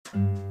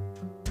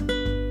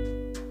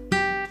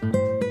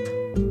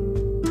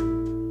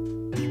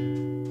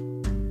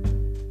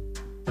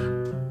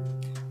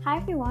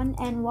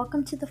and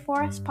welcome to the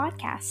 4S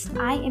Podcast.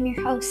 I am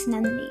your host,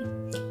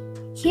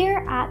 Nandini.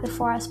 Here at the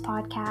 4S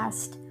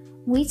Podcast,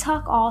 we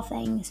talk all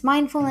things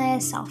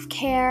mindfulness,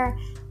 self-care,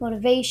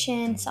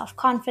 motivation,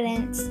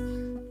 self-confidence,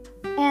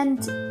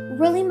 and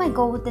really my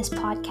goal with this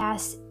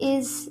podcast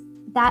is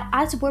that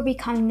as we're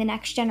becoming the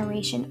next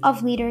generation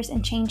of leaders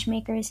and change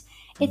makers,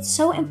 it's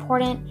so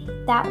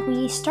important that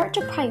we start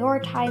to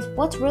prioritize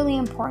what's really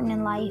important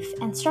in life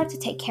and start to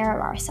take care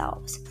of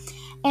ourselves.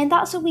 And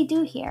that's what we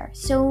do here.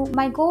 So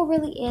my goal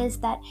really is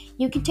that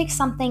you can take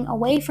something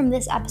away from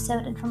this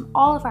episode and from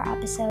all of our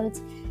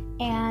episodes,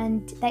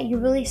 and that you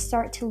really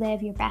start to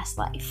live your best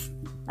life.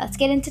 Let's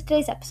get into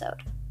today's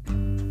episode.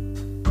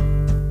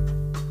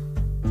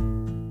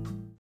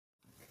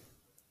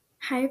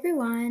 Hi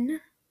everyone.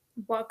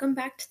 Welcome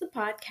back to the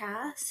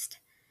podcast.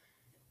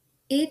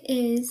 It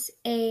is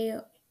a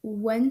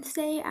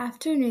Wednesday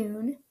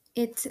afternoon.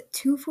 It's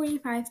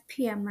 2:45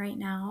 p.m. right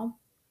now,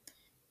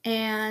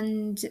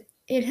 and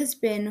it has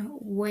been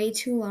way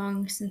too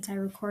long since I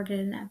recorded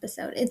an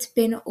episode. It's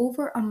been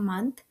over a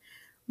month,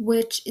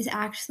 which is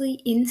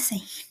actually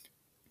insane.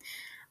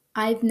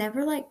 I've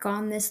never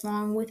gone this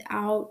long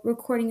without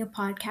recording a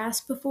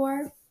podcast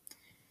before.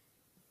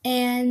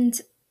 And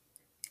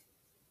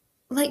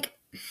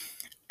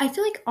I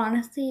feel like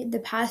honestly the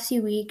past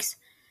few weeks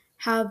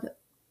have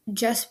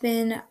just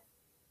been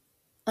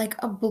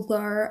a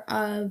blur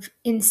of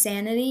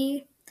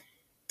insanity,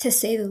 to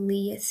say the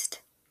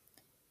least.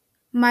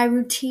 My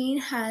routine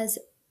has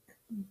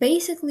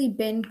basically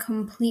been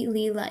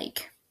completely I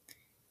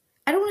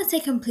don't want to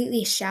say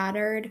completely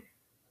shattered,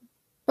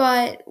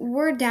 but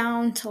we're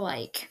down to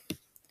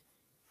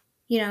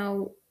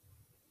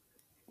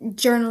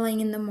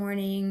journaling in the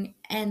morning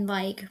and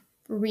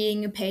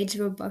reading a page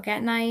of a book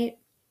at night.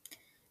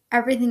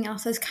 Everything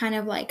else has kind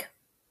of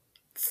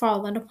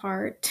fallen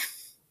apart.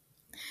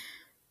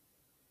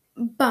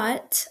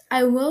 But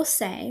I will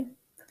say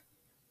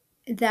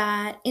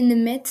that in the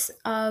midst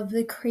of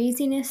the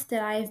craziness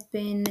that I've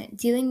been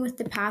dealing with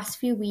the past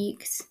few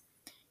weeks,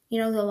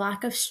 the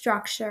lack of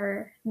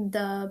structure,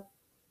 the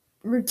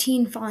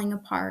routine falling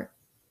apart,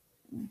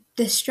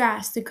 the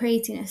stress, the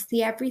craziness,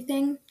 the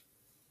everything,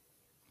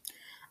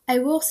 I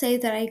will say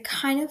that I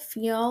kind of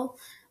feel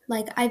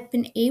like I've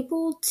been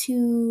able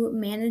to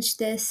manage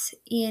this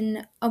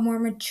in a more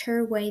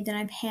mature way than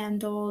I've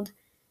handled,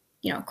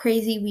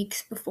 crazy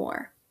weeks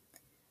before.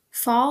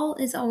 Fall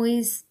is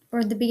always,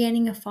 or the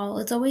beginning of fall,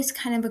 it's always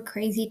kind of a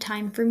crazy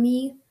time for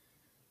me.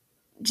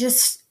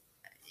 Just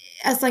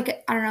as I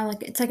don't know,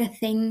 it's like a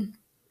thing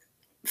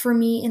for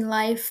me in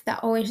life that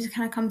always just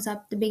kind of comes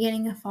up the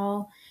beginning of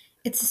fall.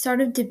 It's the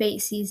start of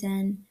debate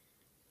season.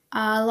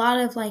 A lot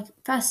of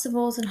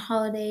festivals and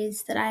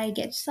holidays that I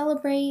get to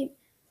celebrate,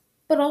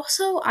 but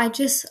also I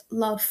just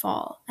love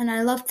fall and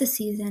I love the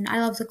season. I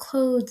love the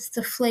clothes,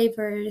 the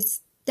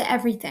flavors, the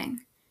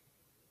everything.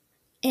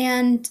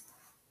 And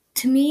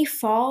to me,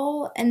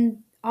 fall and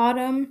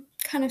autumn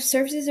kind of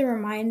serves as a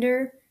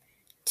reminder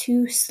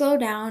to slow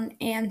down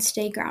and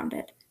stay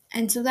grounded.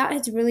 And so that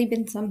has really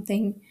been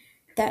something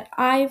that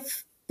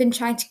I've been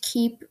trying to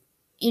keep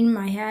in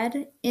my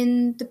head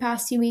in the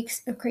past few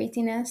weeks of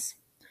craziness.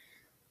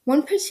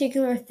 One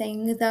particular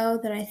thing, though,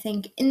 that I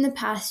think in the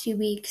past few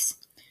weeks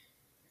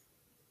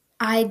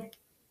I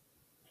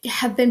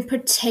have been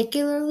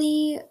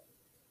particularly,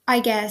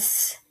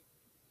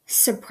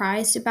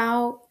 surprised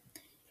about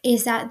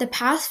is that the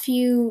past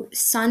few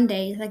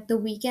Sundays, the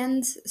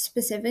weekends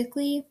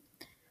specifically,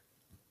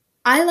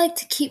 I like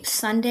to keep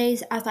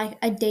Sundays as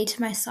a day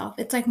to myself.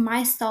 It's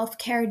my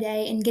self-care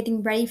day and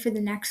getting ready for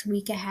the next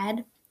week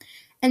ahead.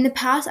 In the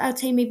past, I would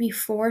say maybe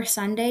 4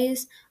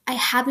 Sundays, I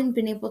haven't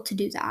been able to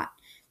do that.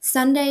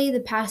 Sunday,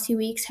 the past few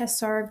weeks, has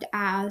served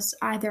as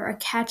either a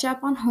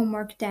catch-up on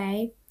homework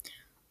day,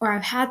 or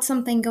I've had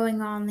something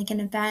going on, like an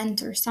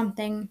event or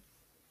something.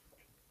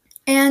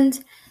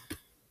 And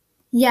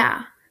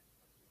yeah,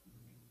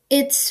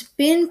 it's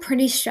been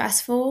pretty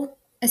stressful,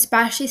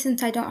 especially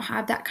since I don't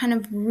have that kind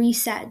of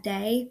reset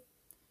day.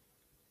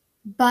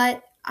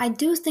 But I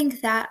do think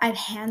that I've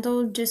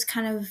handled just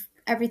kind of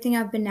everything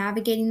I've been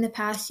navigating the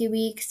past few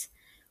weeks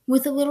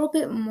with a little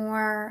bit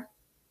more,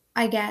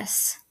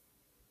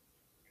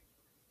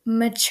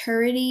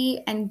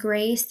 maturity and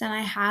grace than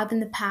I have in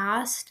the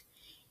past.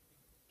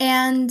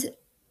 And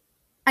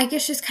I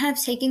guess just kind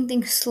of taking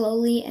things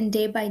slowly and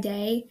day by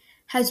day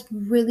has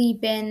really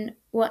been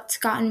what's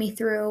gotten me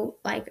through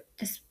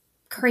this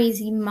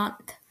crazy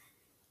month.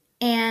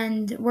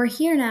 And we're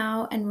here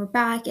now and we're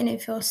back and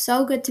it feels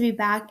so good to be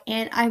back.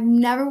 And I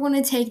never want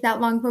to take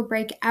that long of a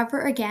break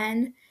ever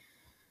again.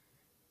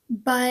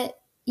 But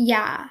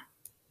yeah,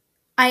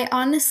 I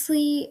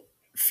honestly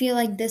feel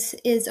like this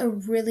is a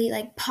really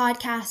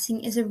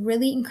podcasting is a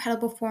really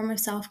incredible form of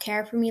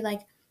self-care for me.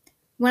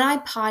 When I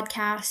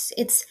podcast,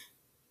 it's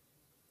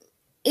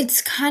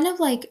kind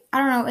of I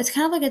don't know, it's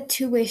kind of a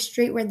two-way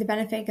street where the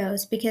benefit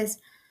goes, because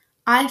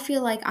I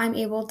feel like I'm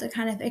able to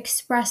kind of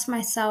express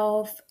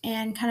myself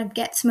and kind of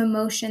get some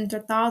emotions or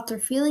thoughts or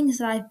feelings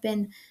that I've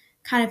been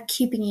kind of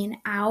keeping in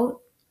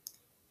out.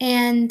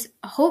 And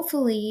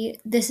hopefully,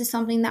 this is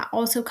something that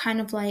also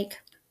kind of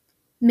like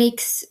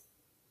makes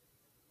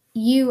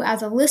you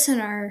as a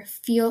listener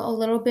feel a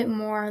little bit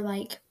more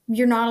like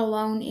you're not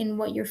alone in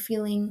what you're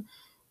feeling,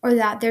 or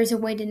that there's a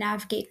way to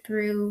navigate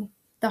through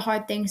the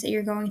hard things that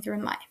you're going through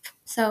in life.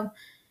 So,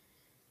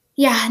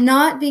 yeah,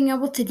 not being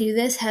able to do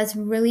this has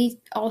really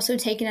also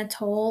taken a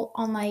toll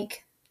on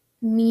like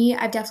me.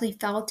 I've definitely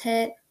felt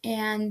it,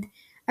 and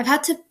I've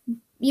had to,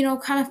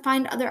 kind of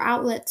find other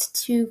outlets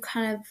to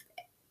kind of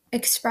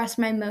express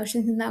my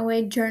emotions in that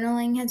way.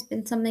 Journaling has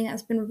been something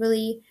that's been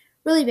really,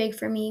 really big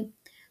for me.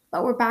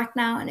 But we're back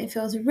now, and it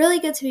feels really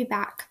good to be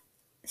back.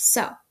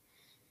 So,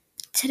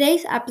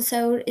 today's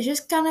episode is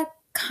just gonna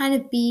kind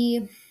of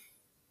be,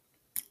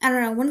 I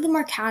don't know, one of the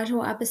more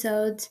casual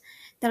episodes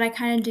that I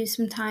kind of do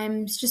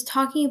sometimes, just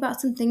talking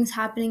about some things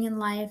happening in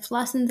life,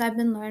 lessons I've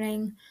been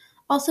learning,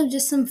 also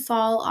just some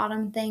fall,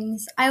 autumn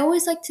things. I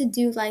always like to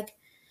do like,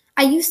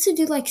 I used to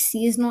do like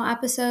seasonal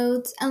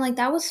episodes, and like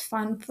that was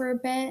fun for a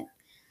bit.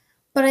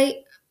 But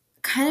I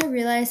kind of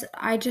realized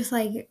I just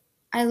like,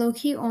 I low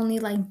key only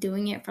like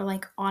doing it for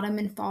like autumn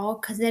and fall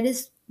because it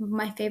is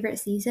my favorite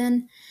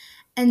season.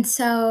 And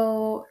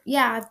so,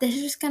 yeah, this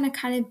is just going to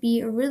kind of be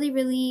a really,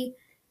 really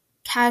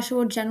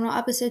casual general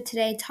episode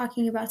today,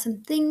 talking about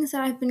some things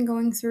that I've been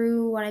going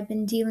through, what I've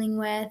been dealing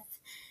with,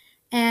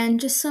 and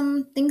just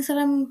some things that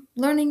I'm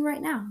learning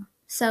right now.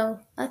 So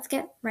let's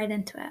get right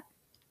into it.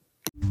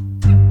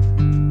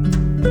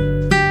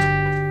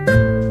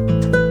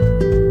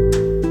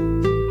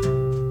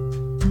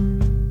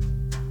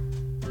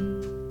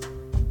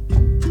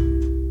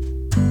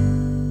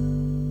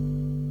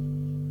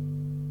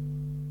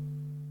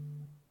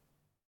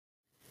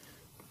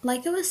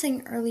 Like I was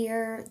saying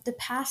earlier, the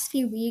past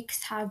few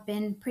weeks have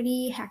been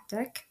pretty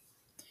hectic.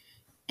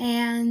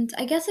 And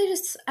I guess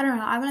I don't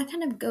know, I want to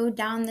kind of go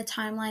down the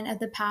timeline of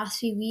the past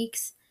few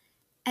weeks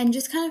and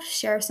just kind of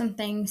share some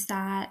things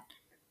that,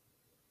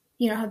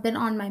 have been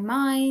on my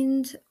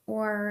mind,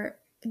 or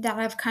that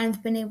I've kind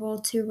of been able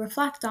to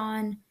reflect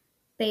on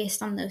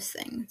based on those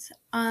things.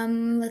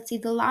 Let's see,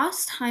 the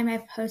last time I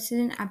posted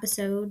an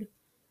episode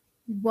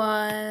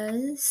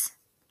was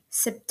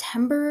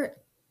September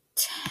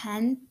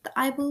 10th,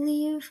 I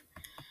believe.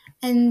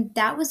 And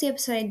that was the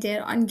episode I did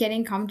on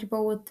getting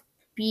comfortable with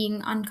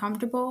being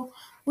uncomfortable,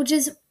 which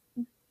is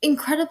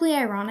incredibly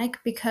ironic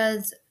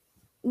because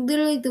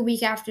literally the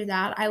week after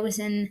that, I was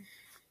in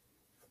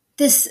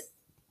this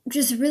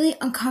just really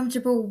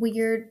uncomfortable,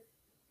 weird,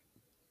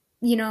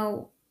 you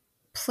know,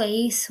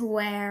 place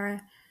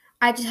where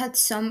I just had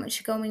so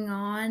much going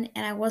on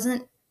and I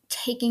wasn't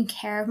taking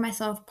care of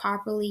myself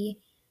properly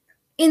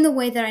in the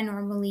way that I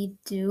normally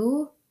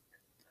do.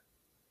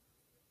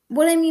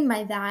 What I mean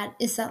by that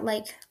is that,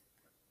 like,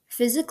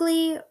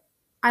 physically,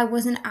 I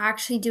wasn't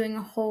actually doing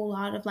a whole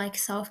lot of like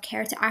self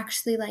care to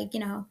actually, like,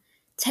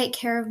 take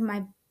care of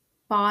my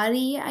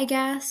body, I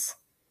guess.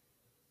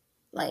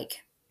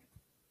 Like,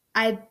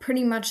 I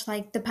pretty much,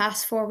 like, the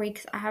past 4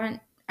 weeks, I haven't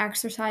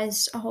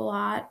exercised a whole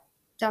lot.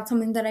 That's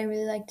something that I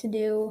really like to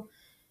do.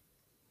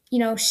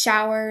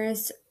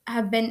 Showers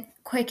have been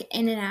quick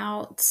in and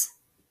out.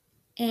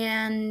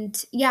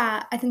 And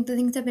yeah, I think the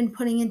things I've been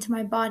putting into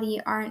my body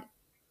aren't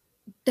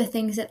the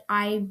things that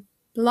I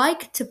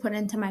like to put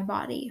into my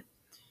body.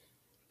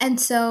 And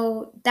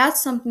so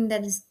that's something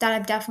that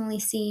I've definitely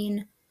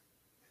seen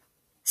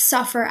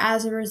suffer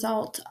as a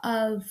result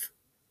of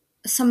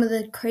some of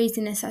the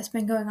craziness that's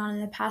been going on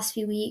in the past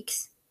few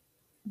weeks.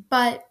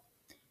 But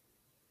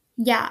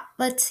yeah,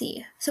 let's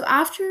see. So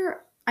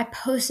after I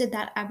posted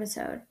that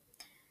episode,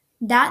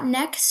 that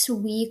next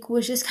week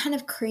was just kind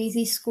of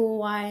crazy school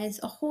wise,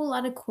 a whole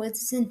lot of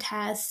quizzes and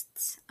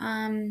tests,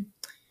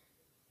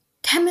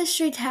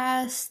 chemistry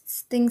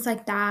tests, things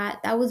like that.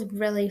 That was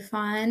really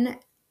fun.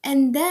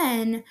 And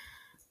then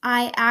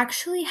I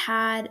actually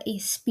had a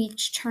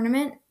speech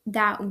tournament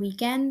that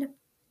weekend,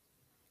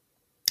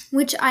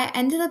 which I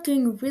ended up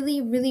doing really,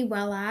 really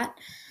well at.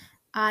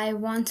 I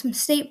won some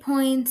state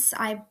points,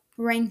 I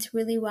ranked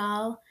really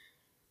well.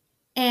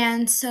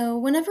 And so,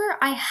 whenever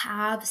I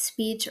have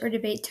speech or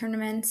debate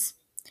tournaments,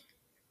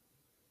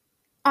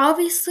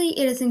 obviously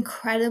it is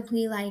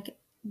incredibly like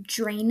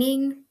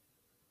draining,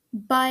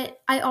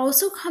 but I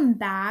also come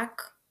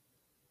back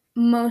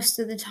most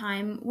of the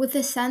time with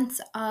a sense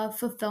of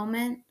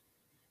fulfillment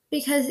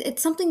because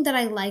it's something that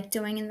I like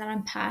doing and that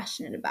I'm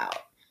passionate about.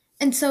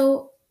 And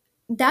so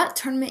that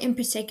tournament in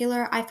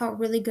particular, I felt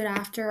really good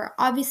after,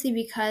 obviously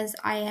because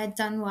I had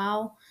done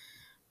well,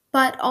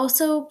 but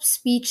also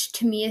speech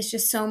to me is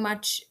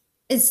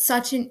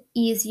such an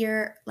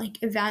easier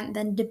like event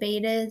than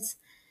debate is.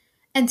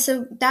 And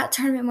so that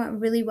tournament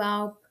went really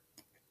well.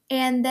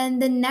 And then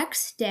the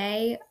next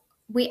day,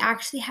 we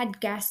actually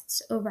had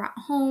guests over at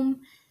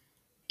home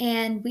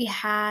and we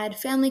had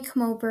family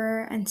come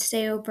over and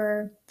stay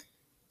over.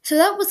 So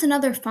that was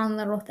another fun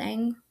little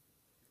thing,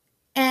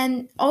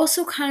 and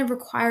also kind of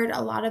required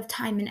a lot of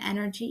time and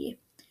energy.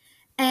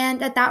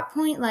 And at that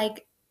point,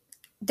 like,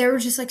 there were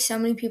just like so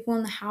many people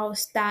in the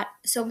house that,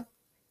 so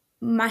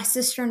my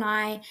sister and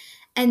I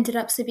ended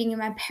up sleeping in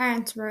my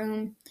parents'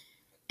 room.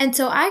 And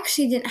so I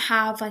actually didn't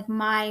have like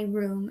my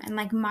room and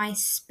like my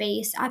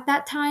space at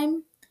that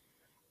time.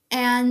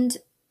 And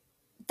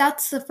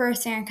that's the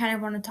first thing I kind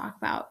of want to talk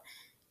about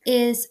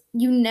is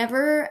you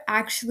never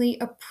actually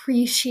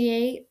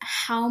appreciate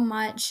how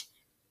much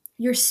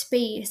your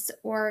space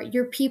or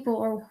your people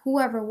or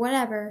whoever,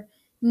 whatever,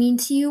 mean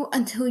to you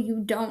until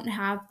you don't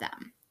have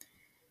them.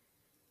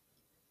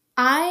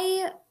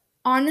 I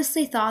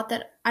honestly thought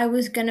that I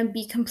was going to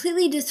be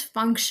completely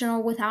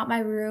dysfunctional without my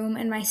room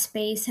and my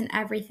space and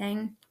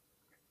everything.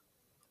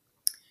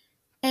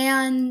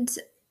 And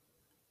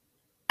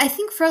I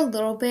think for a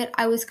little bit,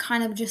 I was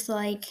kind of just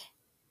like,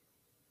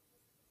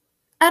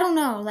 I don't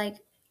know, like,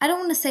 I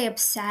don't want to say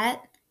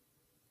upset,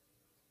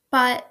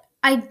 but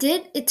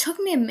it took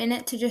me a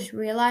minute to just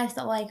realize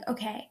that, like,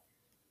 okay,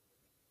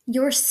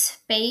 your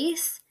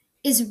space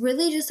is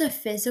really just a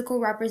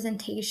physical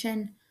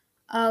representation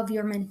of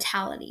your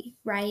mentality,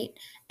 right?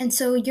 And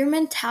so your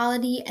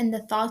mentality and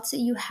the thoughts that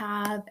you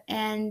have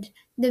and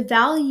the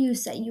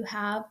values that you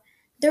have,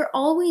 they're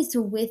always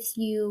with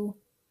you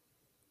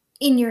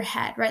in your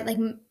head, right?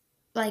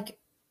 Like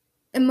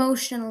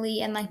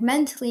emotionally and like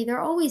mentally, they're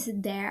always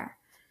there.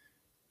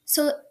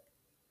 So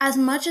as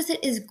much as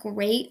it is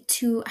great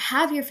to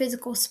have your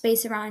physical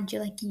space around you,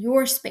 like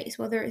your space,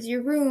 whether it's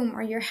your room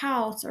or your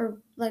house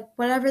or like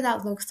whatever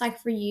that looks like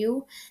for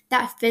you,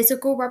 that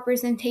physical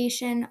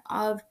representation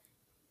of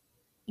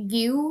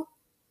you,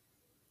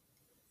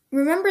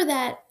 remember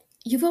that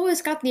you've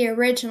always got the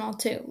original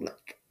too.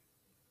 Like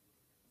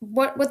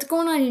what's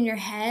going on in your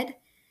head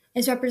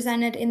is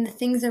represented in the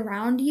things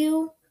around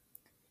you,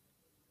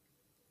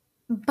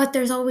 but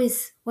there's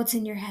always what's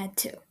in your head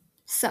too.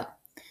 So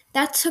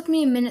that took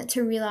me a minute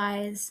to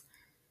realize,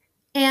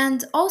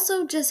 and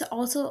also just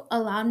also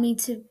allowed me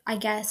to, I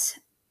guess,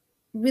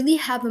 really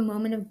have a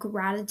moment of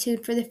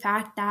gratitude for the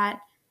fact that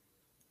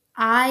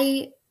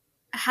I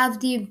have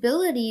the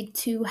ability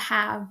to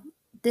have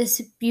this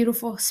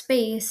beautiful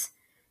space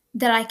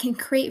that I can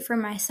create for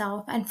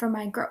myself and for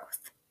my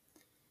growth.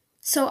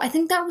 So I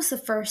think that was the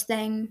first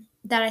thing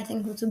that I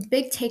think was a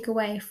big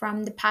takeaway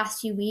from the past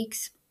few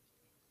weeks.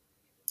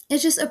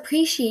 It's just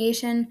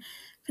appreciation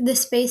for the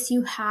space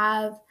you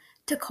have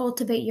to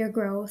cultivate your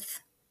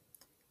growth,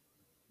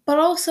 but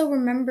also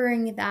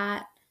remembering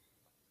that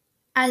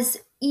as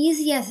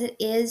easy as it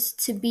is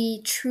to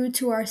be true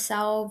to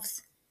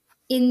ourselves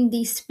in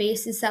these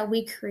spaces that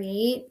we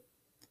create,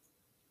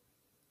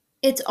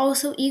 it's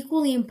also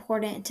equally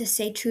important to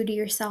stay true to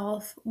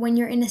yourself when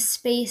you're in a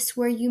space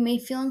where you may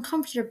feel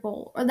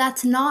uncomfortable or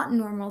that's not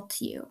normal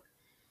to you.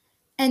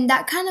 And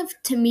that kind of,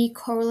 to me,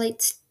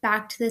 correlates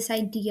back to this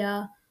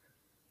idea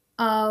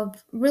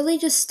of really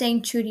just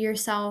staying true to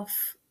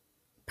yourself.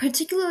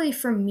 Particularly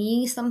for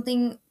me,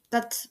 something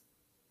that's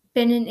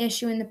been an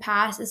issue in the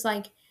past is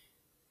like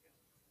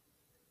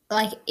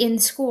in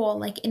school,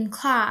 like in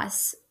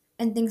class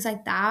and things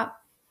like that.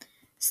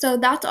 So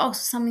that's also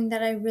something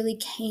that I really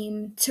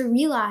came to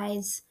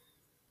realize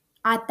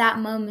at that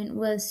moment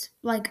was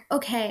like,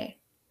 okay,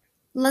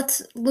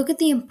 let's look at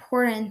the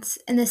importance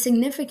and the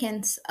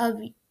significance of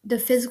the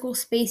physical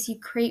space you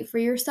create for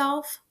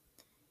yourself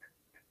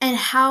and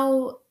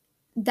how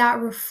that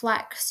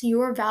reflects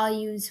your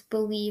values,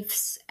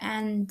 beliefs,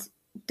 and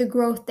the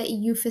growth that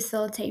you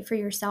facilitate for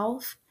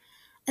yourself.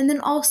 And then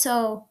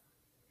also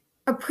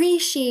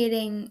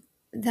appreciating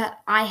that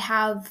I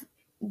have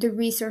the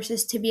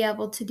resources to be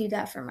able to do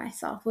that for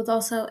myself was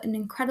also an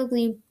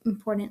incredibly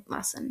important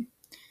lesson.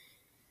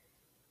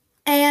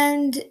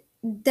 And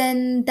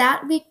then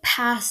that week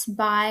passed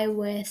by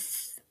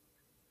with,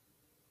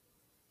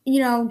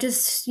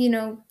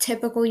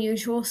 typical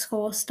usual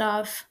school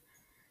stuff.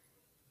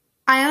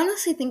 I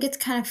honestly think it's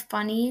kind of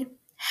funny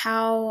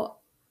how,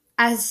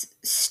 as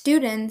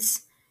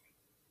students,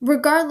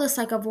 regardless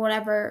like of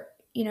whatever,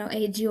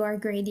 age you are,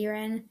 grade you're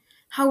in,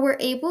 how we're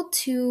able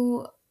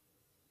to,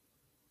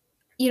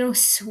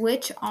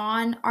 switch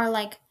on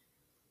our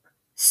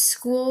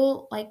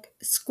school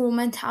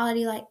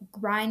mentality, like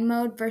grind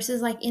mode,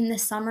 versus like in the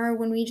summer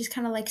when we just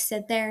kind of like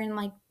sit there and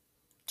like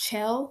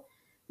chill,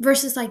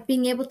 versus like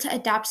being able to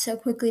adapt so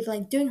quickly to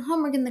like doing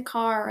homework in the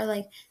car or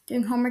like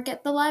doing homework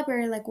at the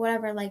library, like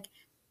whatever. Like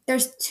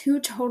there's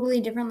two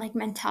totally different like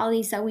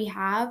mentalities that we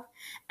have.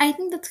 I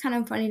think that's kind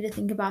of funny to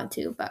think about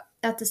too, but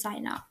that's a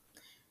side note.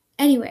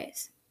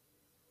 Anyways,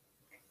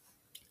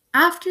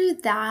 after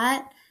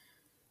that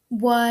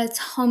was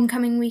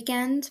homecoming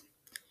weekend,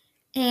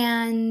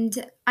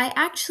 and I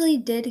actually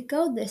did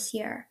go this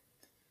year.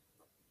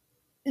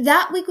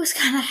 That week was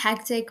kind of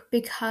hectic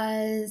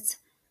because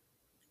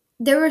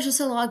there was just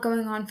a lot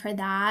going on for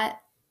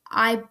that.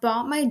 I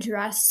bought my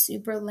dress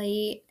super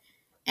late,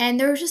 and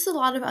there was just a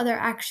lot of other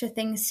extra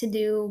things to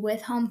do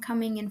with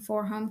homecoming and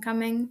for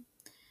homecoming.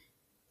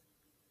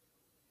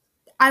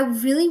 I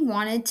really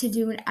wanted to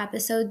do an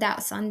episode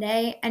that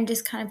Sunday and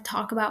just kind of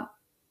talk about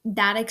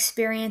that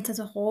experience as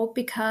a whole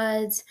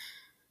because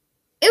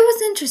it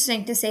was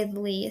interesting to say the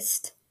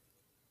least.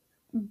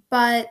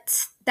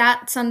 But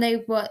that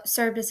Sunday what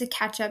served as a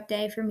catch-up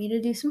day for me to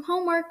do some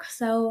homework.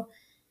 So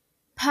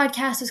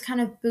podcast was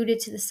kind of booted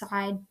to the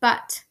side.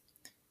 But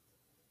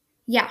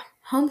yeah,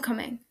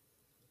 homecoming.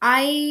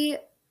 I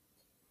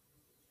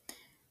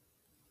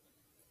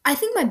I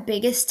think my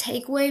biggest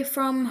takeaway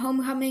from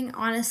homecoming,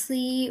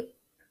 honestly,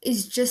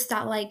 is just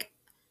that, like,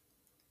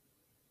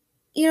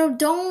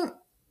 don't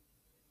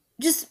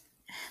just,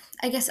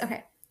 I guess,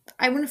 okay,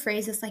 I want to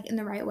phrase this like in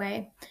the right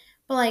way,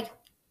 but like,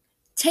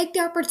 take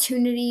the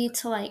opportunity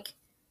to like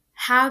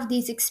have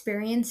these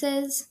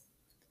experiences,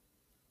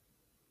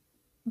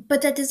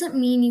 but that doesn't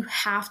mean you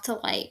have to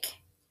like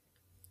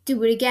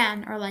do it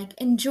again or like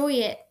enjoy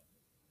it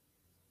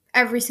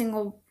every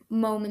single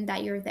moment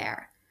that you're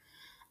there.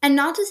 And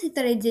not to say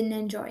that I didn't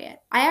enjoy it.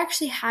 I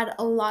actually had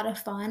a lot of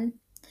fun,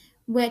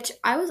 which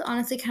I was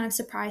honestly kind of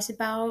surprised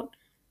about.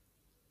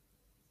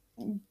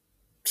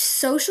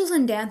 Socials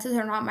and dances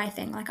are not my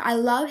thing. Like, I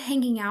love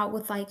hanging out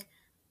with like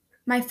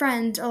my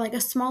friends or like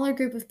a smaller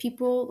group of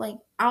people like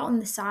out on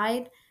the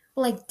side,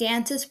 but like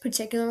dances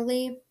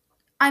particularly,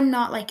 I'm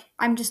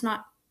just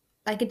not,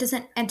 like, it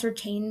doesn't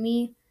entertain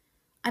me.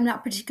 I'm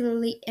not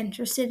particularly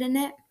interested in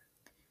it.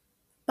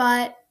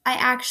 But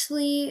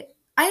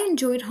I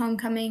enjoyed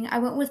homecoming. I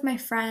went with my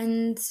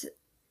friends.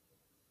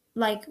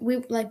 Like we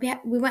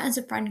went as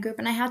a friend group,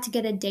 and I had to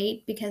get a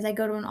date because I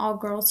go to an all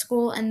girls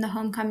school, and the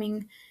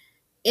homecoming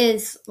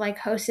is like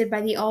hosted by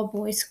the all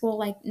boys school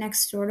like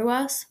next door to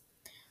us.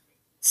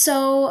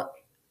 So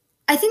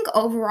I think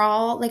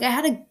overall, like, I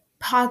had a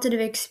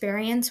positive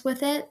experience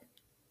with it,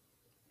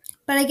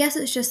 but I guess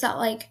it's just that,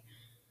 like,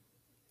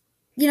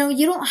 you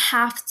don't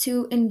have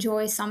to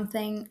enjoy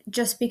something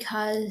just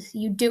because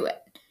you do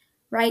it,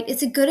 right?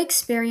 It's a good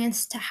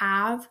experience to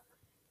have,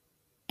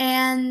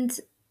 and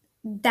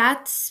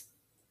that's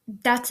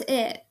that's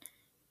it.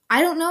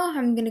 I don't know if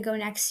I'm gonna go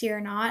next year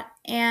or not,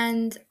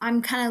 and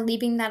I'm kind of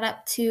leaving that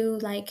up to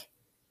like,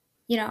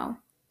 you know,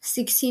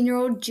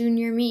 16-year-old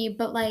junior me,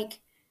 but like,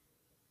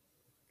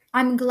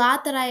 I'm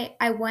glad that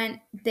I went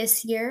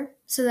this year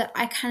so that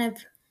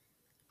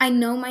I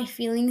know my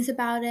feelings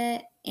about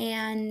it.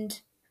 And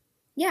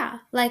yeah,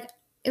 like,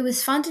 it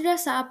was fun to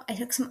dress up. I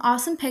took some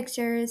awesome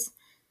pictures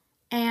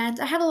and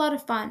I had a lot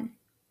of fun.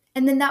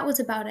 And then that was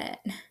about it.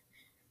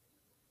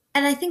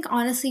 And I think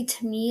honestly,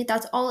 to me,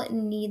 that's all it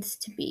needs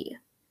to be.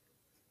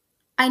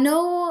 I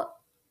know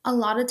a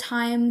lot of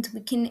times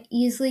we can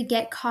easily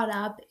get caught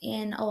up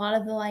in a lot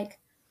of the like,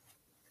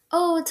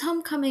 oh, it's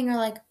homecoming, or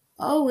like,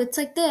 oh, it's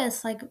like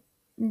this, like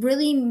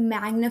really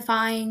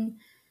magnifying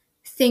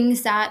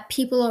things that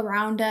people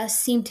around us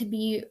seem to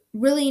be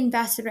really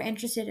invested or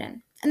interested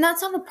in. And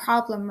that's not a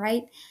problem,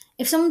 right?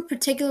 If someone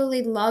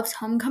particularly loves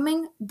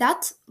homecoming,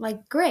 that's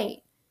like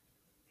great.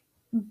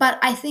 But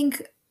I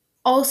think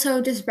also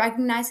just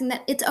recognizing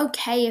that it's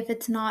okay if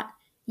it's not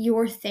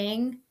your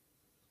thing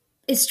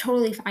is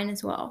totally fine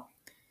as well.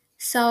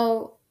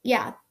 So,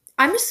 yeah,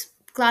 I'm just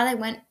glad I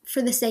went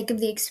for the sake of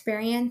the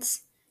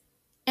experience.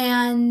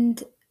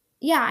 And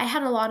yeah, I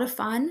had a lot of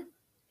fun.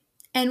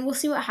 And we'll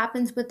see what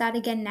happens with that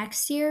again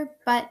next year.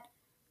 But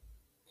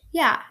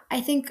yeah,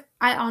 I think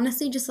I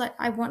honestly just like,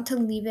 I want to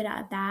leave it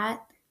at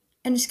that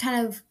and just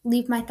kind of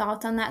leave my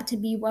thoughts on that to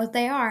be what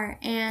they are.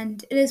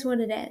 And it is what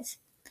it is.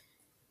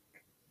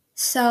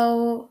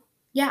 So,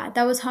 yeah,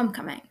 that was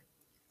homecoming.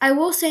 I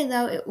will say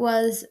though, it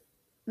was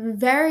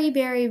very,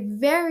 very,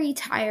 very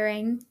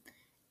tiring.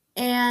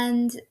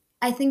 And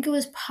I think it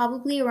was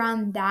probably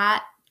around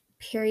that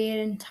period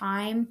in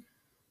time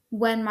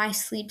when my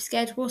sleep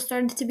schedule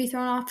started to be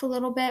thrown off a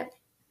little bit.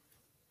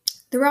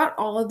 Throughout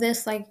all of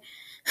this, like,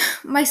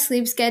 my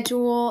sleep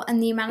schedule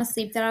and the amount of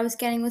sleep that I was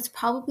getting was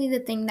probably the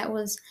thing that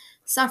was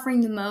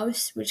suffering the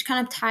most, which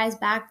kind of ties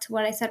back to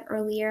what I said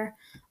earlier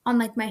on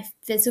like my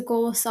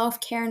physical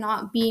self-care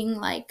not being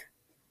like,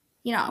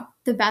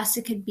 the best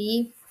it could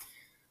be.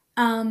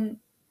 Um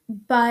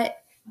but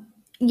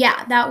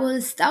yeah, that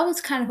was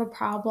kind of a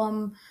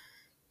problem.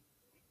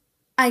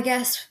 I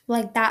guess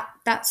like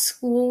that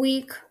school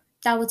week,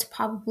 that was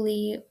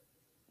probably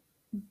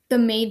the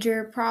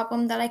major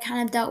problem that I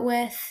kind of dealt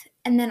with.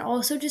 And then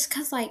also just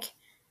cuz like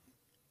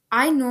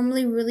I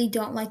normally really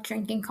don't like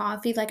drinking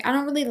coffee. Like, I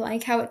don't really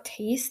like how it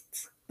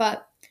tastes,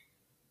 but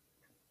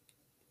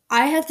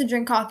I had to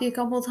drink coffee a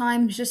couple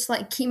times just to,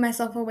 like, keep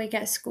myself awake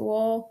at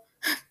school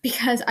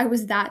because I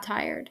was that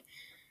tired.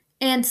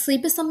 And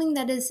sleep is something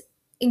that is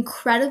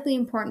incredibly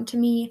important to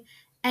me.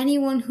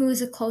 Anyone who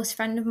is a close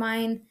friend of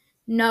mine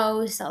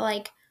knows that,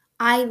 like,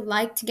 I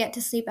like to get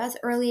to sleep as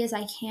early as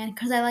I can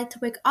because I like to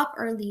wake up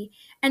early.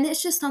 And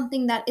it's just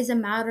something that is a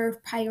matter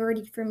of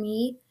priority for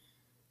me.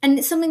 And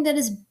it's something that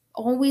has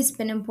always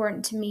been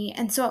important to me.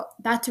 And so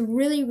that's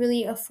really,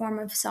 really a form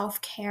of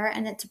self care,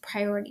 and it's a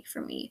priority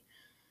for me.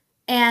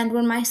 And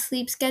when my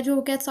sleep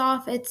schedule gets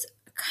off, it's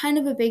kind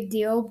of a big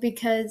deal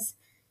because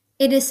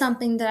it is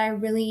something that I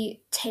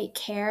really take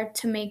care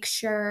to make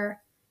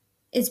sure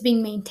is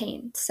being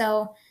maintained.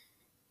 So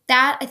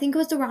that, I think it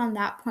was around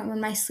that point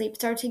when my sleep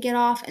started to get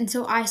off. And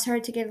so I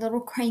started to get a little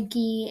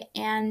cranky.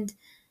 And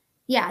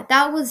yeah,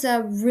 that was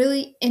a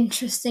really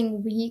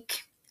interesting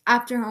week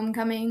after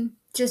homecoming,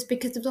 just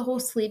because of the whole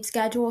sleep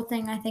schedule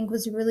thing. I think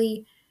was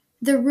really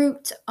the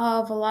root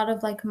of a lot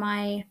of like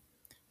my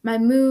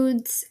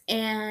moods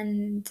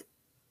and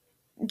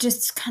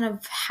just kind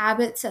of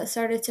habits that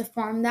started to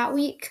form that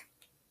week,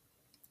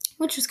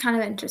 which was kind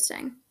of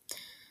interesting.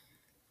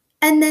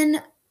 And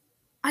then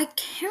I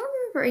can't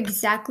remember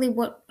exactly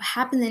what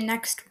happened the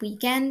next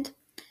weekend,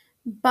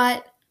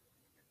 but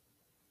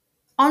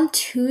on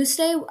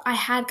Tuesday, I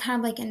had kind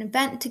of like an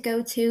event to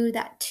go to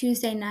that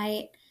Tuesday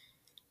night.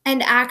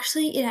 And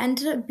actually, it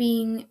ended up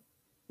being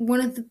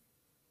one of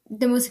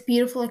the most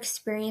beautiful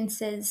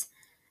experiences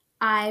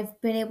I've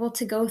been able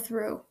to go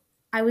through,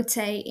 I would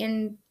say,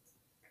 in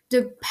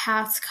the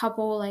past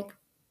couple, like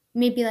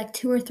maybe like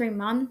 2 or 3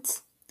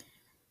 months.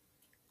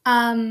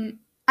 I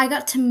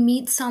got to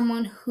meet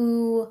someone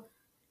who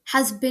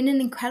has been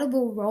an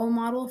incredible role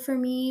model for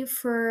me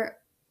for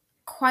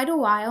quite a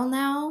while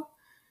now.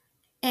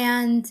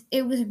 And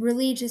it was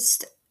really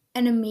just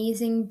an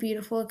amazing,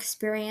 beautiful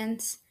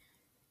experience.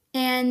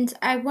 And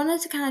I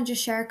wanted to kind of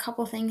just share a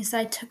couple things that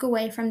I took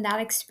away from that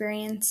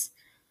experience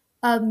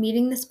of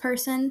meeting this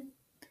person.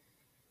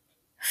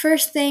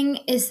 First thing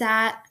is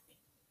that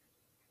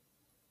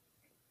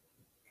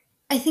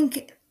I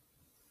think,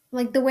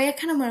 like, the way I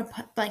kind of want to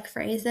put, like,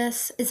 phrase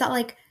this is that,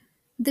 like,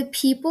 the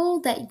people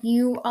that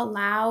you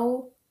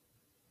allow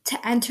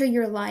to enter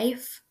your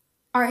life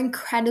are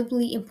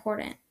incredibly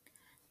important.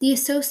 The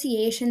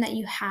association that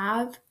you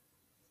have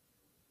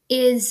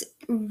is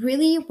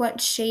really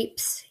what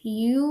shapes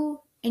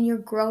you and your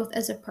growth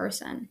as a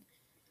person.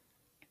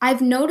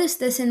 I've noticed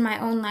this in my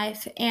own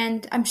life,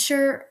 and I'm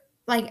sure,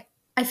 like,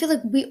 I feel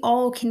like we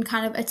all can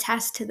kind of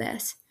attest to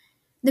this.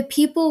 The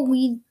people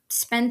we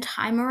spend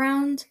time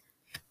around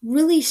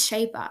really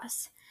shape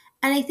us.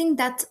 And I think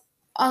that's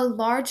a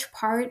large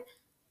part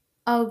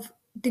of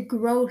the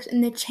growth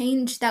and the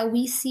change that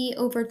we see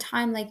over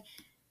time. Like,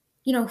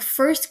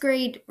 first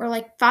grade or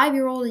like 5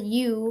 year old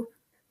you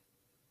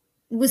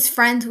was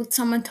friends with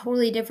someone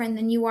totally different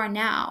than you are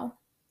now.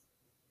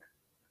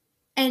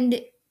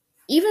 And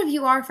even if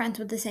you are friends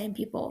with the same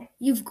people,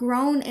 you've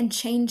grown and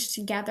changed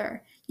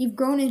together. You've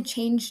grown and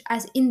changed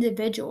as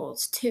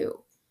individuals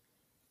too.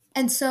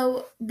 And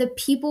so the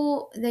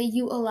people that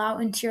you allow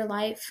into your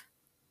life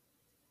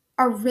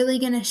are really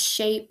going to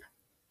shape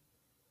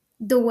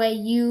the way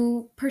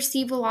you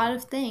perceive a lot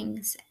of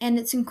things. And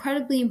it's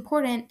incredibly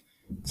important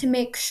to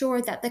make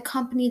sure that the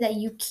company that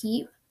you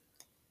keep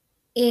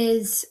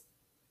is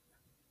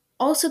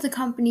also the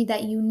company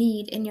that you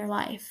need in your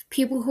life.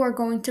 People who are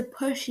going to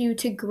push you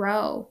to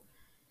grow,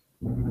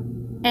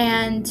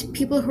 and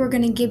people who are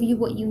going to give you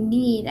what you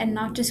need and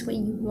not just what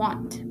you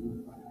want.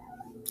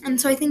 And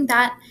so I think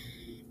that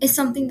is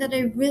something that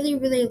I really,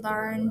 really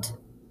learned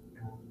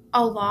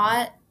a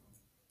lot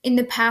in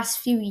the past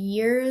few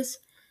years,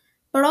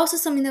 but also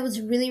something that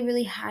was really,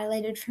 really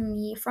highlighted for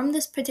me from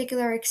this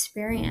particular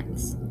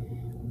experience.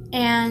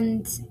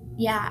 And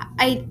yeah,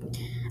 I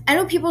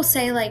know people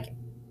say, like,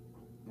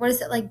 what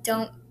is it, like,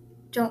 don't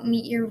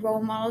meet your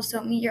role models,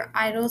 don't meet your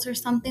idols or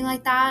something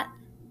like that.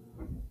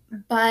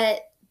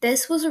 But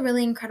this was a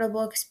really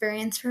incredible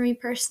experience for me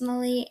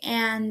personally,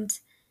 and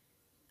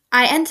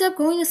I ended up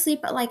going to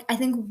sleep at like I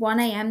think 1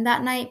 a.m.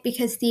 that night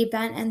because the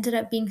event ended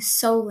up being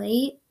so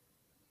late.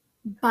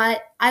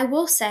 But I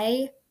will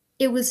say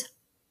it was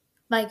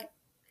like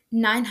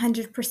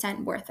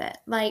 900% worth it.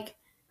 Like,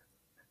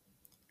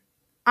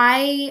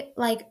 I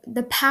like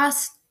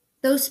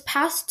those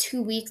past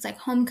 2 weeks, like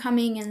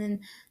homecoming and then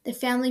the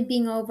family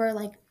being over,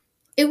 like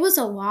it was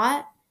a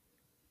lot.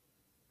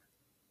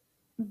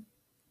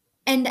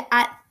 And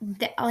at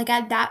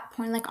that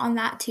point, like on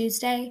that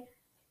Tuesday,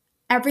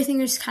 everything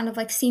just kind of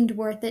like seemed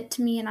worth it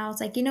to me. And I was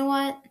like, you know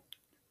what?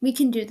 We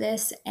can do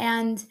this.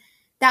 And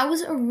that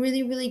was a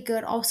really, really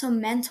good also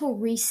mental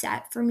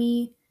reset for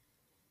me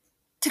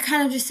to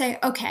kind of just say,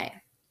 okay,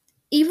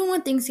 even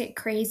when things get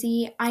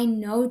crazy, I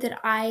know that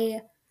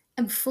I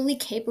am fully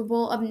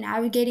capable of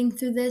navigating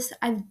through this.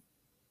 I've,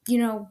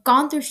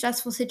 gone through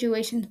stressful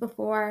situations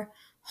before,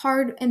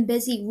 hard and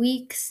busy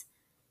weeks,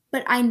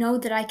 but I know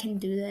that I can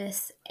do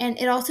this. And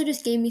it also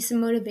just gave me some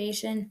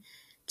motivation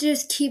to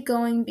just keep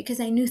going because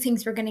I knew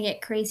things were going to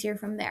get crazier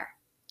from there.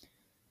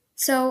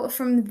 So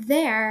from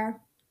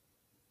there,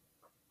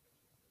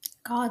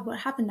 God, what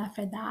happened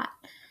after that?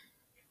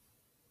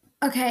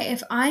 Okay,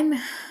 if I'm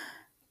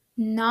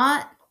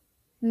not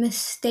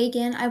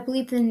mistaken, I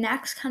believe the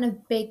next kind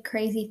of big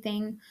crazy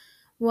thing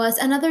was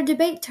another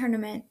debate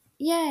tournament.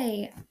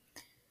 Yay!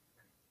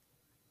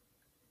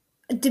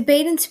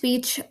 Debate and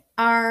speech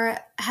are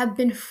have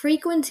been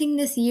frequenting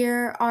this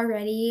year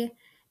already,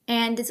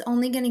 and it's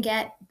only going to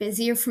get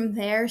busier from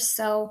there.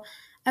 So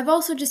I've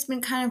also just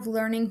been kind of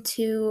learning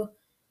to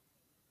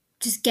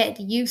just get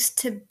used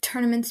to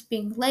tournaments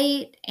being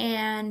late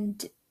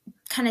and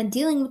kind of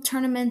dealing with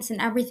tournaments and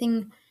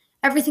everything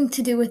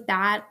to do with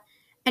that,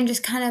 and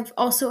just kind of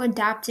also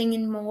adapting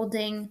and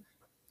molding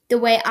the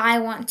way I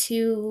want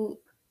to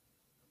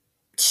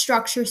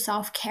structure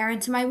self-care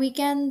into my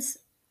weekends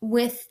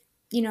with,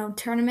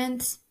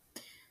 tournaments.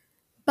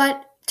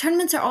 But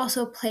tournaments are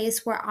also a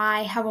place where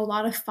I have a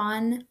lot of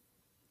fun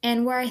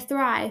and where I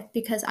thrive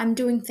because I'm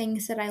doing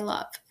things that I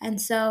love.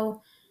 And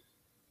so,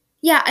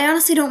 yeah, I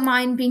honestly don't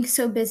mind being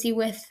so busy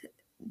with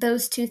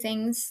those two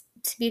things,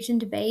 speech and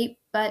debate,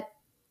 but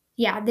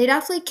yeah, they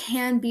definitely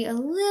can be a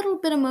little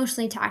bit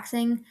emotionally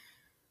taxing,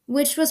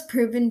 which was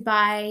proven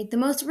by the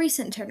most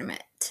recent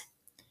tournament.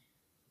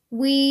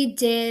 We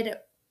did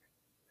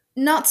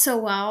not so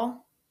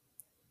well,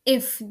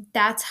 if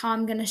that's how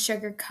I'm going to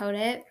sugarcoat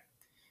it.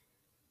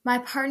 My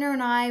partner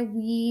and I,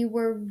 we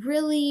were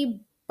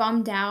really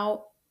bummed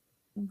out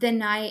the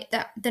night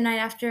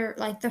after,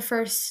 after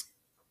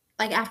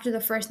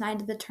the first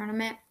night of the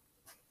tournament.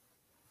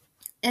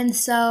 And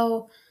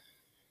so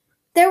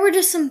there were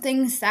just some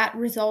things that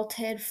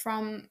resulted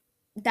from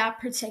that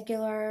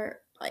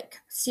particular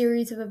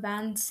series of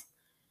events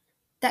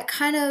that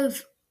kind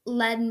of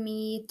led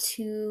me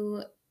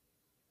to,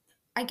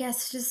 I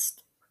guess,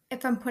 just,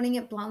 if I'm putting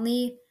it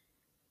bluntly,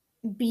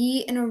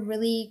 be in a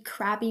really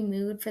crappy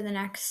mood for the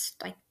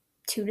next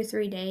 2 to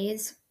 3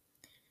 days.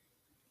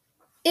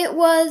 It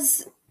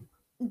was,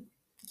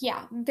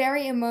 yeah,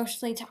 very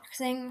emotionally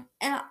taxing.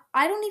 And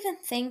I don't even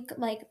think,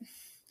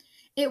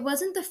 it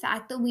wasn't the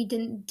fact that we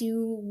didn't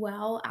do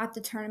well at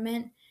the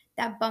tournament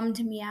that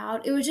bummed me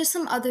out. It was just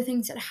some other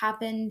things that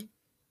happened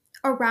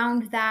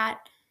around that,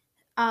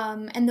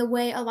 and the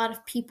way a lot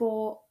of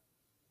people,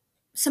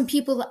 some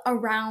people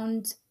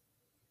around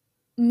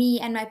me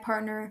and my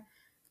partner,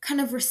 kind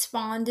of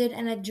responded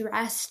and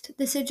addressed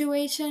the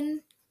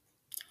situation.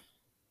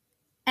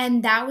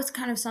 And that was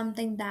kind of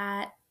something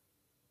that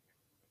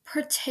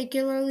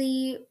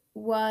particularly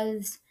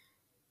was,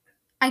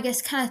 I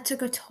guess, kind of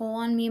took a toll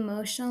on me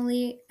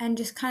emotionally, and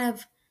just kind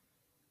of,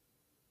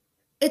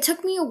 it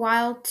took me a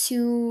while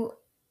to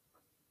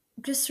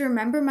just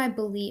remember my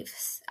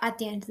beliefs at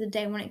the end of the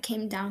day when it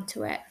came down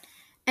to it.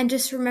 And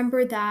just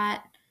remember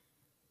that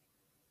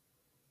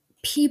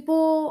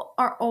people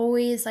are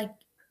always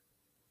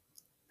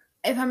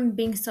if I'm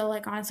being so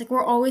honest,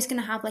 we're always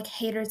gonna have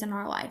haters in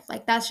our life.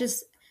 That's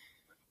just,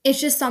 it's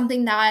just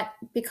something that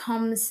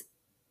becomes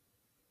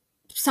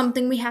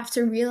something we have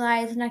to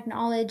realize and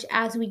acknowledge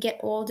as we get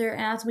older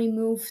and as we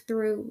move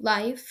through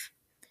life.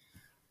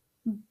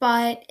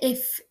 But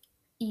if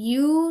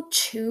you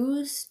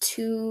choose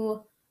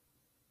to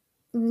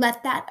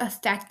let that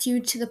affect you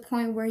to the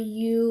point where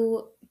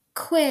you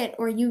quit,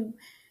 or you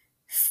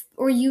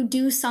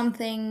do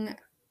something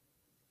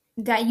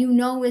that you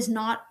know is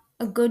not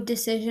a good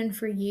decision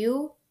for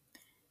you,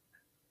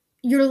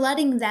 you're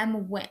letting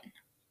them win.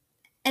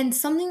 And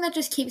something that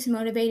just keeps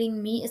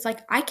motivating me is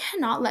I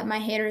cannot let my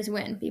haters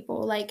win,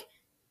 people.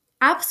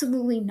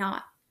 Absolutely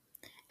not.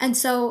 And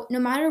so, no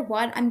matter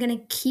what, I'm going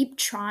to keep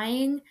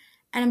trying,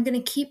 and I'm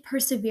going to keep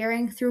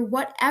persevering through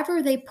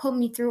whatever they put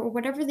me through, or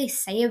whatever they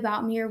say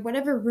about me, or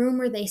whatever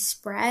rumor they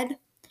spread.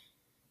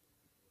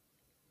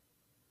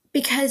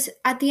 Because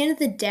at the end of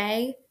the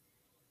day,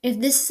 if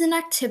this is an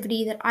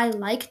activity that I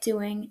like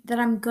doing, that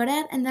I'm good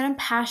at, and that I'm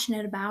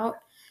passionate about,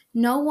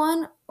 no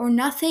one or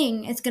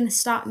nothing is going to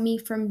stop me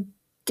from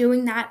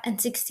doing that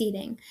and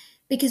succeeding.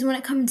 Because when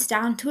it comes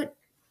down to it,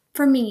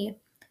 for me,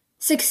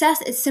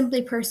 success is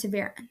simply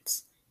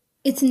perseverance.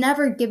 It's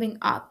never giving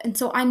up. And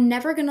so I'm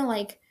never going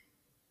to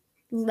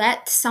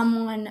let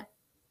someone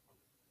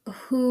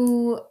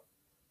who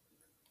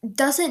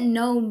doesn't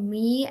know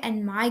me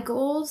and my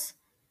goals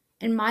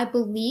and my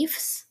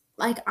beliefs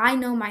like I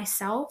know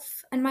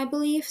myself and my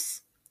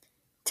beliefs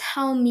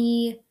tell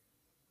me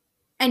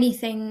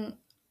anything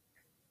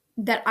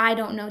that I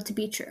don't know to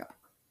be true.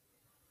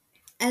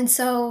 And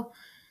so,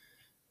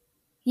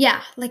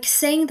 yeah,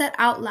 saying that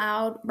out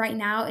loud right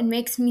now, it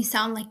makes me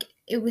sound like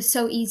it was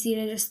so easy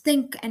to just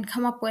think and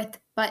come up with,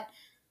 but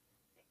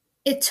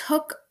it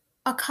took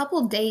a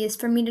couple days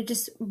for me to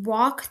just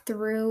walk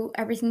through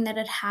everything that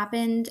had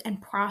happened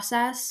and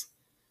process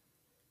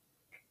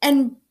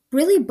and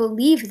really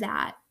believe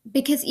that.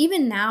 Because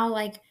even now,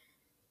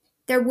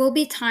 there will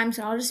be times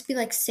when I'll just be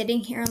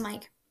sitting here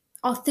and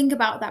I'll think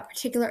about that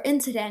particular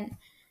incident,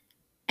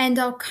 and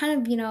I'll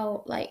kind of,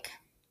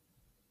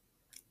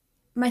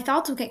 my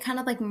thoughts will get kind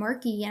of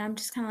murky, and I'm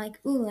just kind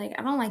of ooh, I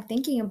don't like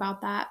thinking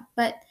about that.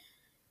 But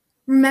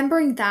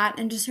remembering that,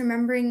 and just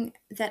remembering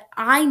that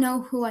I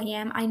know who I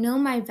am, I know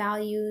my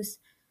values,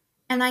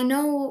 and I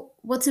know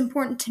what's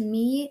important to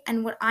me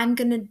and what I'm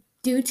going to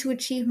do to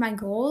achieve my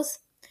goals,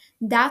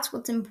 that's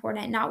what's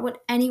important, not what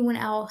anyone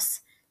else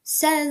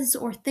says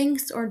or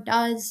thinks or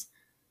does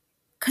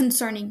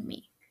concerning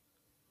me.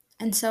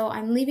 And so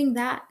I'm leaving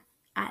that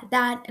at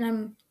that, and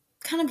I'm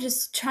kind of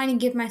just trying to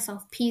give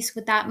myself peace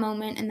with that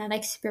moment and that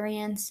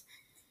experience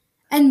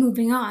and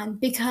moving on,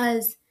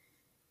 because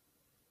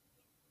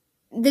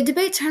the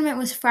debate tournament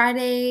was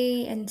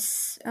Friday and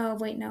oh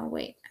wait, no,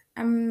 wait.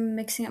 I'm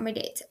mixing up my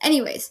dates.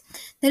 Anyways,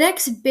 the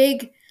next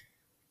big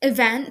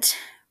event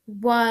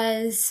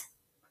was,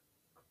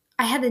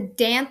 I had a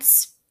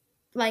dance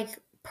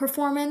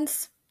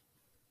performance.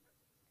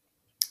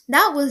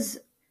 That was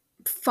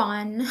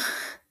fun.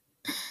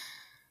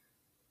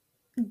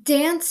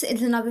 Dance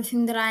is another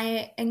thing that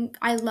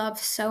I love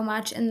so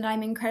much and that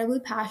I'm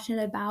incredibly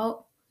passionate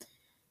about.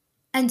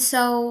 And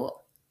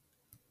so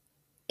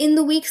in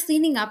the weeks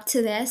leading up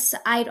to this,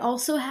 I'd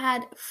also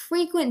had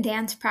frequent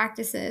dance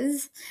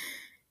practices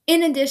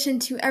in addition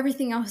to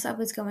everything else that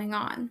was going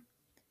on.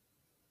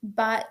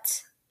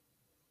 But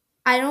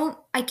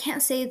I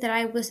can't say that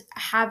I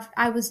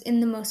was in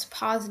the most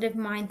positive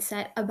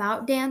mindset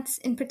about dance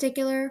in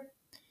particular.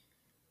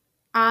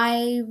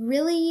 I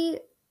really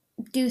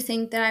do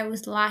think that I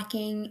was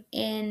lacking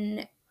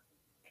in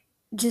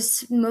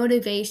just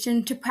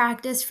motivation to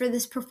practice for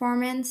this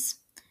performance.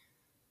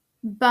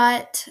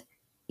 But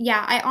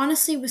yeah, I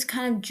honestly was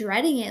kind of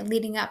dreading it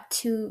leading up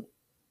to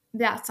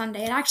that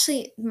Sunday. And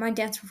actually, my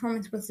dance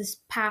performance was this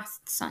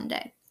past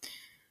Sunday.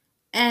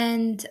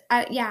 And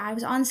I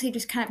was honestly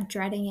just kind of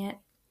dreading it.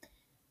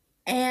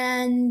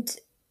 And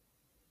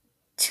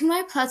to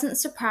my pleasant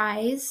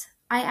surprise,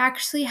 I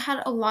actually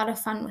had a lot of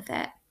fun with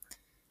it.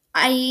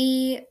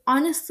 I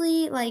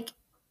honestly,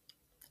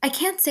 I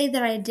can't say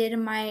that I did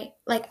I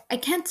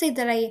can't say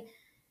that I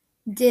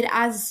did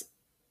as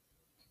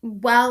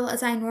well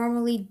as I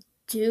normally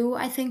do,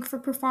 I think, for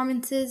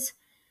performances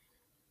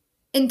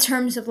in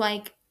terms of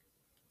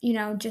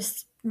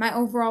just my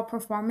overall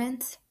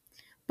performance.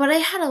 But I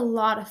had a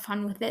lot of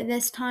fun with it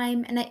this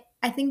time, and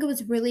I think it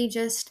was really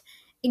just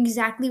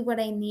exactly what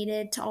I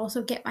needed to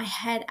also get my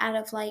head out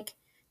of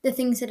the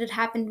things that had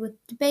happened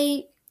with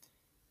debate.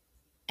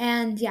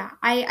 And yeah,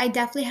 I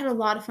definitely had a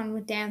lot of fun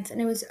with dance, and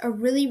it was a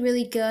really,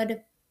 really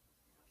good,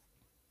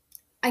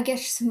 I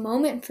guess,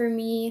 moment for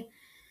me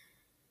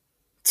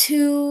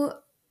to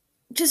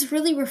just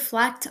really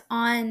reflect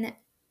on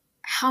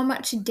how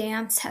much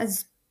dance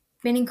has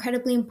been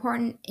incredibly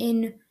important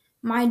in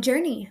my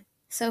journey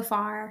so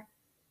far.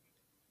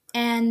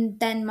 And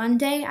then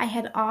Monday I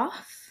had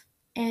off,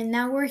 and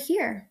now we're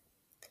here.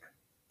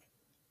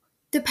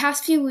 The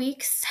past few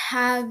weeks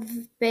have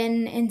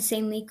been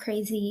insanely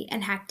crazy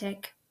and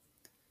hectic,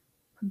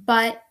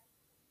 but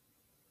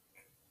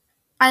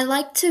I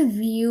like to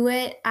view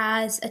it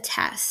as a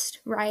test,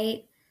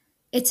 right?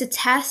 It's a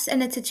test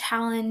and it's a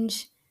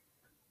challenge,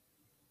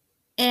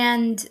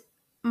 and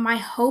my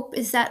hope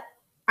is that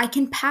I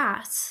can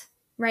pass,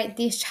 right,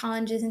 these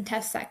challenges and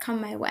tests that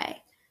come my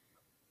way.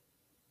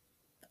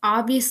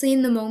 Obviously,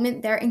 in the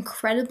moment, they're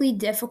incredibly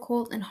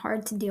difficult and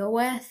hard to deal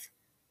with.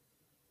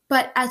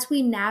 But as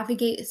we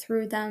navigate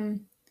through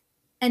them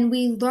and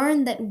we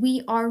learn that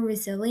we are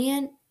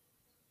resilient,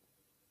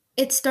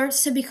 it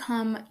starts to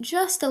become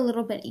just a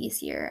little bit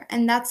easier.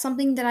 And that's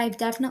something that I've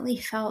definitely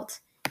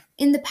felt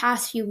in the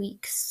past few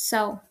weeks.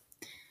 So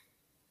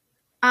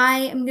I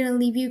am going to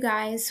leave you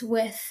guys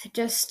with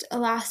just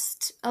some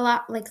last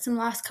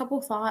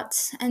couple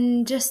thoughts,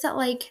 and just that,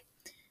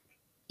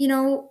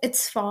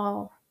 it's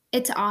fall,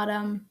 it's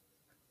autumn,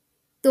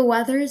 the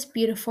weather is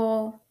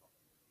beautiful,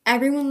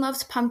 everyone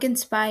loves pumpkin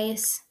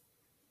spice,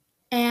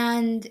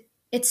 and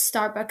it's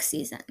Starbucks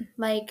season.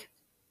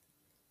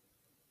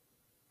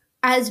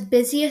 As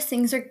busy as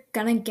things are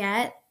gonna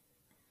get,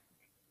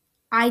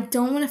 I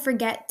don't want to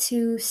forget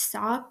to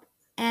stop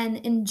and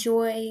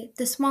enjoy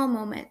the small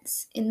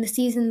moments in the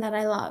season that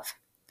I love.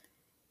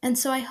 And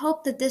so I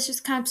hope that this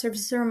just kind of serves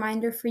as a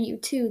reminder for you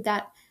too,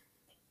 that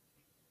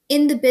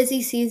in the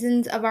busy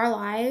seasons of our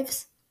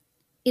lives,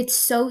 it's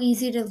so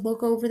easy to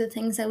look over the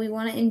things that we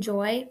want to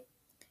enjoy.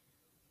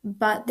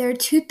 But there are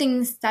two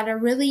things that are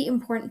really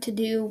important to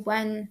do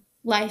when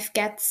life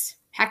gets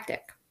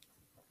hectic.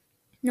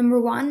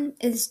 Number one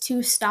is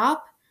to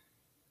stop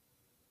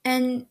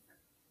and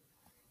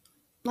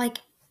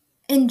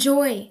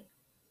enjoy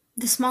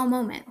the small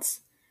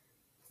moments.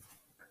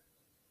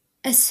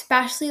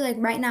 Especially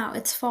right now,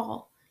 it's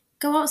fall.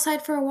 Go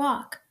outside for a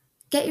walk.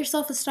 Get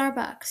yourself a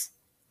Starbucks.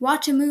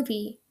 Watch a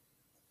movie.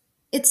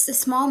 It's the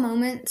small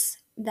moments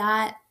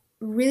that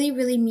really,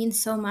 really mean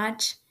so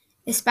much,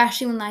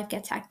 especially when life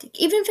gets hectic.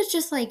 Even if it's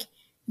just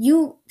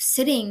you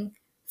sitting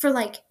for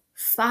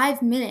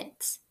 5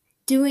 minutes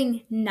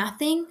doing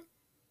nothing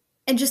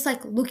and just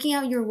looking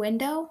out your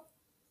window,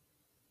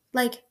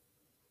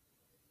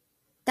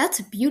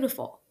 that's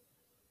beautiful.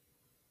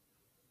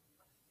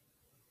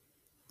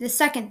 The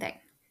second thing,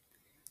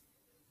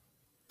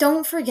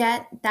 don't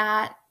forget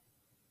that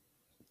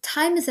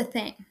time is a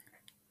thing,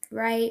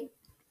 right?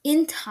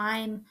 In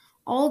time,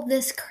 all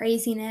this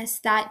craziness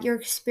that you're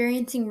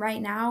experiencing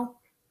right now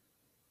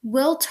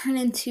will turn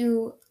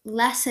into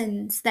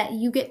lessons that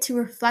you get to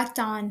reflect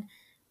on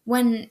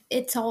when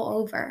it's all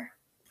over.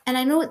 And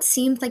I know it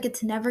seems like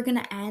it's never going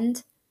to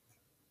end,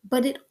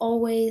 but it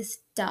always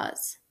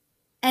does.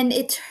 And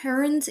it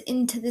turns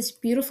into this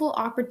beautiful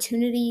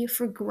opportunity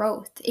for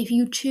growth if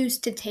you choose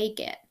to take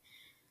it.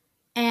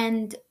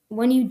 And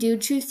when you do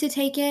choose to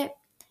take it,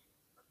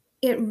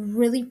 it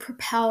really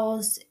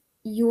propels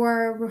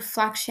your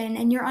reflection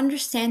and your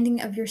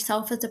understanding of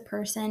yourself as a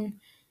person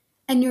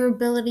and your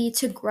ability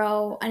to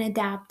grow and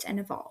adapt and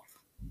evolve.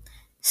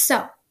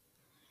 So,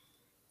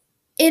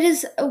 it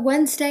is a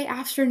Wednesday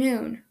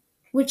afternoon,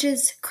 which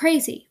is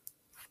crazy,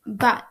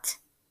 but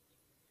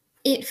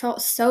it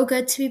felt so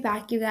good to be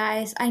back, you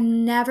guys. I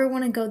never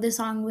want to go this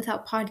long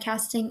without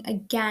podcasting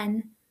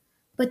again,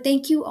 But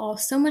thank you all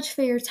so much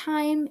for your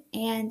time,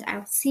 and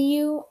I'll see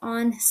you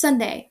on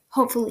Sunday,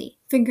 hopefully.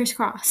 Fingers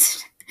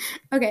crossed.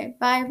 Okay,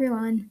 bye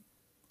everyone.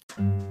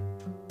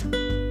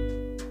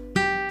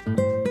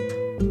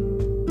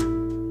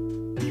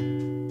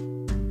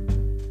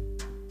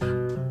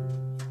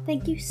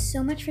 Thank you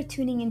so much for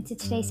tuning into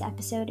today's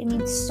episode. It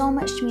means so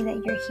much to me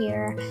that you're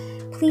here.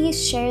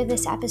 Please share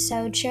this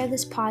episode, share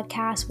this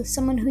podcast with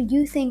someone who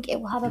you think it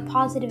will have a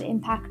positive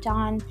impact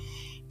on.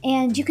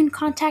 And you can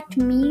contact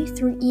me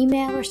through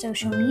email or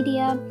social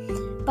media.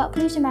 But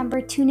please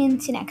remember, tune in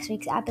to next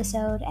week's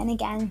episode. And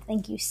again,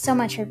 thank you so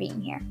much for being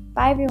here.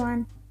 Bye,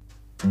 everyone.